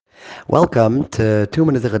Welcome to Terumah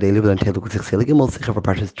and Chelek Gimmul for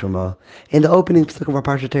Parshas Terumah. In the opening pasuk of our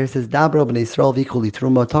Parsha, Torah says, "Dabra b'nei Yisrael v'ikol li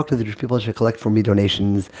Terumah." Talk to the Jewish people should collect for me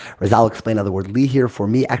donations. Razal explained how the word "li" here for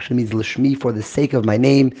me actually means lishmi, for the sake of my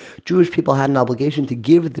name. Jewish people had an obligation to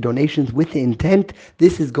give the donations with the intent.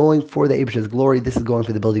 This is going for the Eibusha's glory. This is going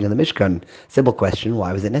for the building of the Mishkan. Simple question: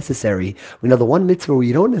 why was it necessary? We know the one mitzvah where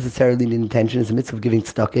you don't necessarily need intention is the mitzvah of giving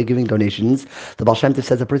tzedakah, giving donations. The Baal Shem Tov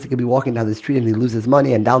says a person could be walking down the street and he loses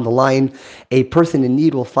money, and down the line a person in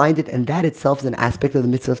need will find it, and that itself is an aspect of the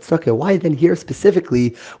mitzvah of tzedakah. Why then here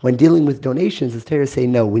specifically, when dealing with donations, does Torah say,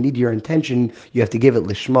 no, we need your intention, you have to give it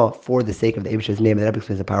lishma, for the sake of the Eibusha's name, and that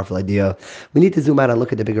explains a powerful idea. We need to zoom out and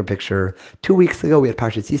look at the bigger picture. 2 weeks ago, we had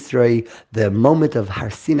Parshas Yisroi, the moment of Har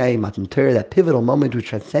Sinai, Matan Torah, that pivotal moment which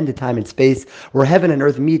transcended time and space, where heaven and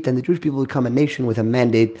earth meet, and the Jewish people become a nation with a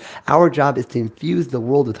mandate. Our job is to infuse the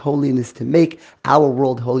world with holiness, to make our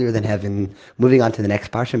world holier than heaven. Moving on to the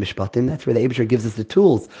next Parsha, Mishpatim, that's where the Eibusher gives us the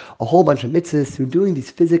tools, a whole bunch of mitzvahs. Through doing these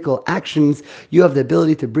physical actions, you have the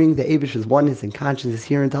ability to bring the Eibusher's oneness and consciousness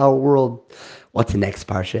here into our world. What's the next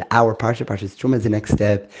parsha? Our parsha, Parshas Terumah, is the next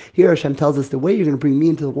step. Here Hashem tells us the way you're going to bring me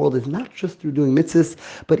into the world is not just through doing mitzvahs,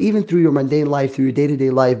 but even through your mundane life, through your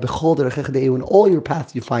day-to-day life. B'chol derechecha de'eu, in all your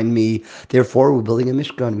paths you find me. Therefore, we're building a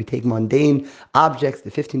mishkan. We take mundane objects, the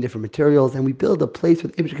 15 different materials, and we build a place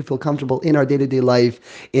where the Eibusher can feel comfortable in our day-to-day life,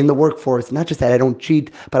 in the workforce. Not just that I don't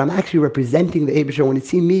cheat, but I'm actually representing the Eibusher. When you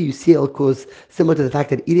see me, you see Elkus, similar to the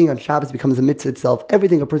fact that eating on Shabbos becomes a mitzvah itself.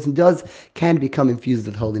 Everything a person does can become infused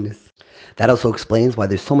with holiness. That also explains why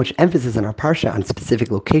there's so much emphasis in our parsha on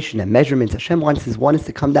specific location and measurements. Hashem wants His oneness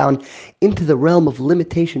to come down into the realm of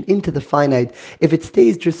limitation, into the finite. If it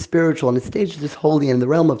stays just spiritual and it stays just holy and in the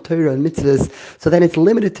realm of Torah and mitzvahs, so then it's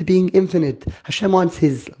limited to being infinite. Hashem wants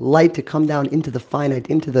His light to come down into the finite,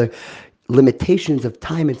 into the limitations of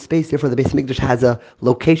time and space. Therefore, the Beis Hamikdash has a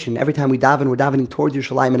location. Every time we daven, we're davening towards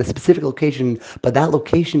Yerushalayim in a specific location, but that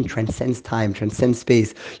location transcends time, transcends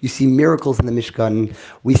space. You see miracles in the Mishkan.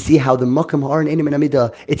 We see how the Makam Har and Enim and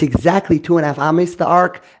Amidah, it's exactly 2.5 ames, the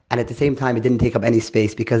ark, and at the same time, it didn't take up any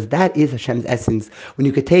space, because that is Hashem's essence. When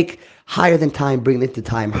you could take higher than time, bring it into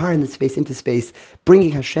time, higher than space into space,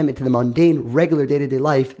 bringing Hashem into the mundane, regular day-to-day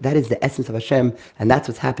life, that is the essence of Hashem, and that's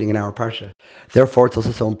what's happening in our parsha. Therefore, it's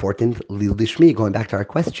also so important, Lil Lishmi, going back to our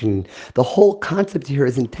question, the whole concept here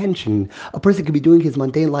is intention. A person could be doing his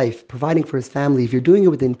mundane life, providing for his family. If you're doing it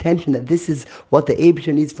with the intention that this is what the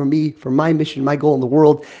Eibusher needs from me, for my mission, my goal in the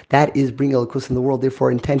world, that is bringing Elokus in the world.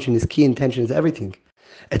 Therefore, intention is key, intention is everything.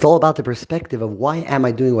 It's all about the perspective of why am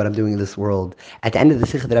I doing what I'm doing in this world. At the end of the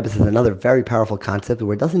Sikha, the Rebbe says another very powerful concept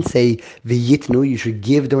where it doesn't say v'yitnu, you should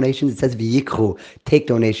give donations. It says v'yikhu, take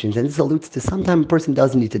donations. And this alludes to sometimes a person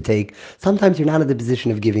does need to take. Sometimes you're not in the position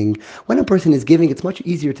of giving. When a person is giving, it's much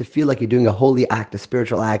easier to feel like you're doing a holy act, a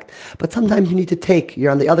spiritual act. But sometimes you need to take.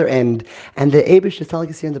 You're on the other end. And the Eibush is telling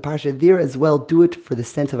us here in the Parsha, there as well, do it for the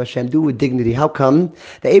sense of Hashem. Do it with dignity. How come?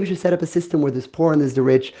 The Eibush set up a system where there's poor and there's the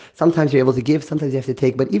rich. Sometimes you're able to give, sometimes you have to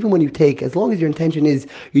take. But even when you take, as long as your intention is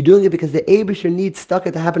you're doing it because the Eibusher needs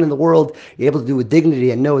tzedakah to happen in the world, you're able to do it with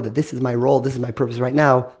dignity and know that this is my role, this is my purpose right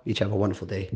now. Each have a wonderful day.